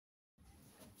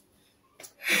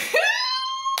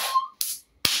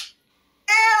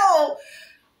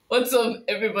What's up,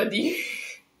 everybody?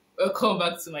 Welcome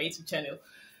back to my YouTube channel.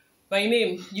 My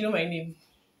name, you know my name,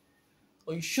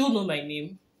 or you should know my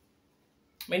name.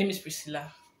 My name is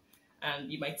Priscilla, and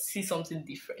you might see something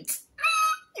different.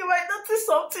 You might notice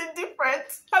something different.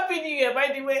 Happy New Year,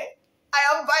 by the way. I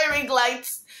am buying ring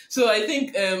lights. So I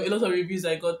think a lot of reviews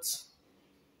I got.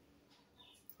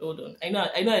 Hold on. I know.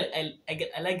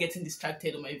 I like getting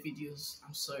distracted on my videos.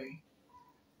 I'm sorry.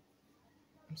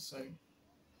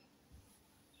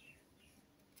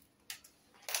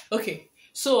 Okay,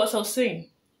 so as I was saying,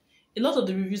 a lot of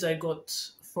the reviews I got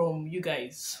from you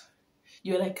guys,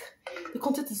 you're like, the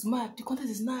content is mad, the content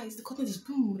is nice, the content is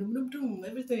boom, boom, boom, boom,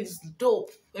 everything is dope,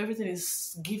 everything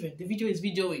is given, the video is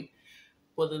videoing,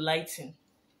 but the lighting,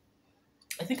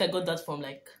 I think I got that from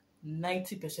like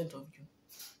 90% of you,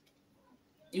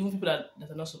 even people that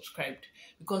are not subscribed.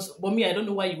 Because for me, I don't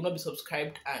know why you will not be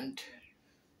subscribed and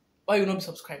why you will not be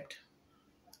subscribed.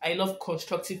 I love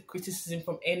constructive criticism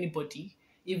from anybody,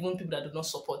 even people that do not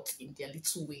support in their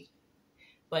little way.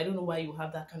 But I don't know why you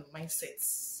have that kind of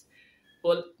mindset.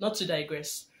 But not to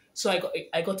digress. So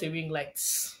I got a ring light.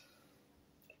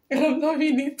 And I'm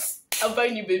loving it. I'm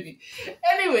buying you, baby.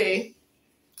 Anyway,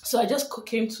 so I just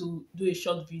came to do a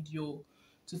short video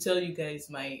to tell you guys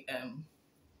my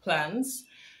plans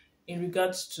in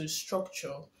regards to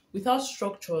structure. Without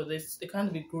structure, there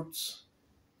can't be growth.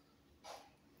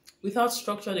 Without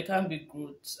structure, there can't be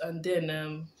growth. And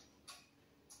then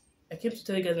I came to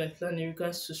tell you guys my plan in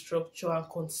regards to structure and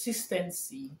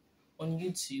consistency on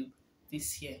YouTube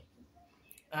this year.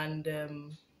 And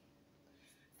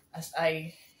as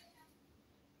I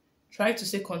try to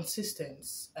stay consistent,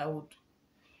 I would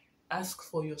ask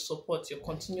for your support, your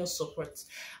continuous support.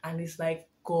 And it's like,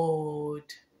 God.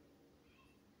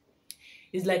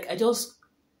 It's like I just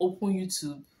opened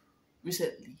YouTube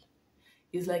recently.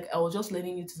 It's like I was just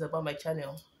learning new things about my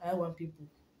channel. I want people.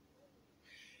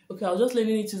 Okay, I was just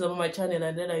learning new things about my channel,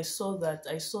 and then I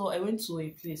went to a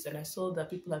place and I saw that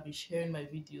people have been sharing my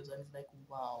videos, and it's like,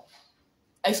 wow.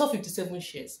 I saw 57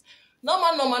 shares.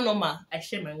 Normal. I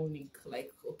share my own link.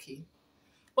 Like, okay.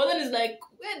 But then it's like,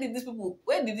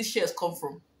 where did these shares come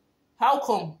from? How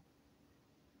come?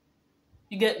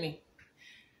 You get me?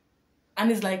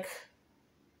 And it's like,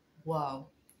 wow.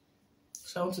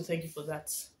 So I want to thank you for that.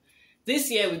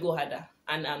 This year we go harder,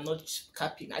 and I'm not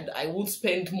capping. I won't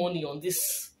spend money on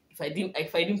this if I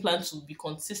didn't plan to be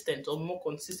consistent or more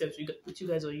consistent with you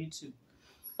guys on YouTube.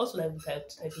 What will I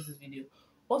title this video?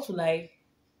 What will I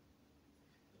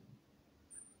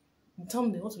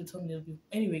thumbnail? What will the thumbnail be?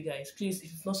 Anyway, guys, please,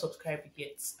 if you've not subscribed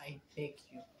yet, I beg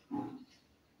you.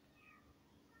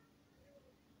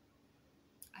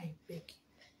 I beg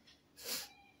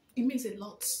you. It means a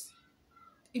lot.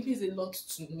 It means a lot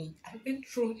to me. I went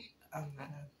through.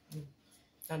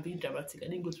 I'm being dramatic. I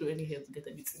didn't go through any hell to get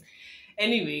anything.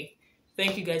 Anyway,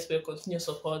 thank you guys for your continued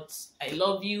support. I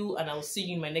love you, and I will see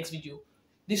you in my next video.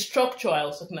 The structure I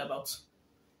was talking about.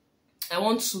 I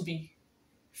want to be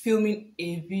filming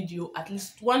a video, at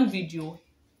least one video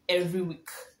every week,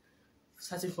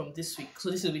 starting from this week. So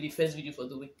this will be the first video for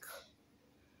the week.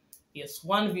 Yes,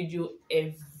 one video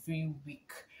every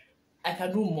week. I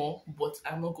can do more, but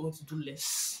I'm not going to do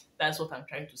less. That's what I'm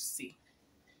trying to say.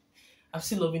 I'm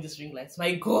still loving this ring lights.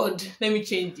 My God, let me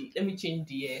change it. Let me change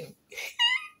the.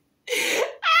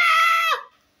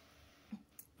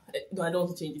 No, I don't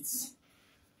want to change it.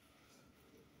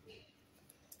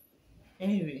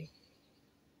 Anyway,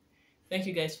 thank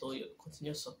you guys for your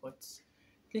continuous support.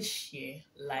 Please share,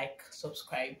 like,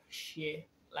 subscribe, share,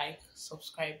 like,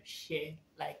 subscribe, share,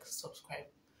 like, subscribe.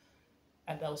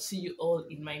 And I'll see you all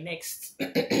in my next.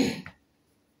 I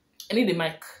need a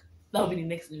mic. That will be the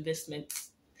next investment.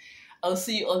 I'll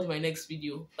see you all in my next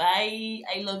video. Bye.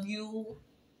 I love you.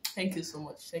 Thank you so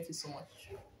much. Thank you so much.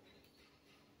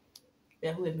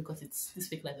 Yeah, who helped me cut it? This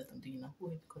fake life that I'm doing now. Who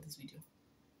helped me cut this video?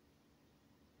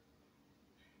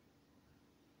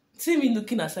 See me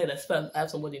looking aside as if I have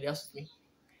somebody in the house with me.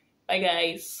 Bye,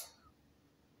 guys.